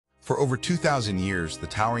For over 2,000 years, the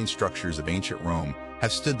towering structures of ancient Rome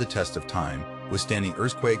have stood the test of time, withstanding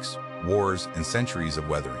earthquakes, wars, and centuries of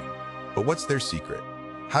weathering. But what's their secret?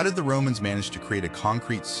 How did the Romans manage to create a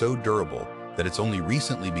concrete so durable that it's only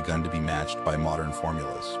recently begun to be matched by modern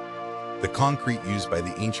formulas? The concrete used by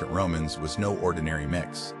the ancient Romans was no ordinary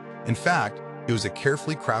mix. In fact, it was a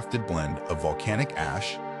carefully crafted blend of volcanic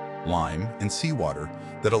ash, lime, and seawater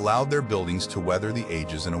that allowed their buildings to weather the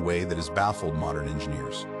ages in a way that has baffled modern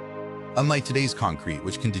engineers. Unlike today's concrete,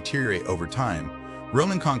 which can deteriorate over time,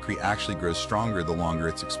 Roman concrete actually grows stronger the longer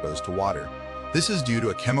it's exposed to water. This is due to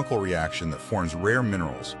a chemical reaction that forms rare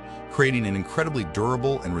minerals, creating an incredibly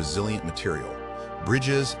durable and resilient material.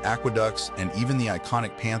 Bridges, aqueducts, and even the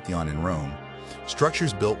iconic Pantheon in Rome,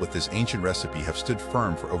 structures built with this ancient recipe have stood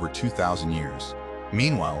firm for over 2,000 years.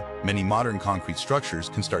 Meanwhile, many modern concrete structures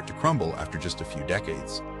can start to crumble after just a few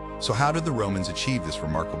decades. So how did the Romans achieve this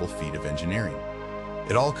remarkable feat of engineering?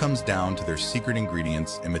 It all comes down to their secret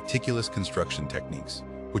ingredients and meticulous construction techniques,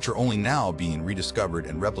 which are only now being rediscovered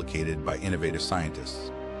and replicated by innovative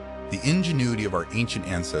scientists. The ingenuity of our ancient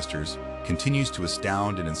ancestors continues to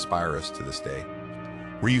astound and inspire us to this day.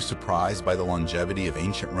 Were you surprised by the longevity of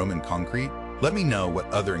ancient Roman concrete? Let me know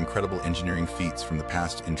what other incredible engineering feats from the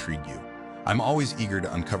past intrigue you. I'm always eager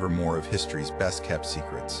to uncover more of history's best-kept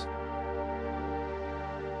secrets.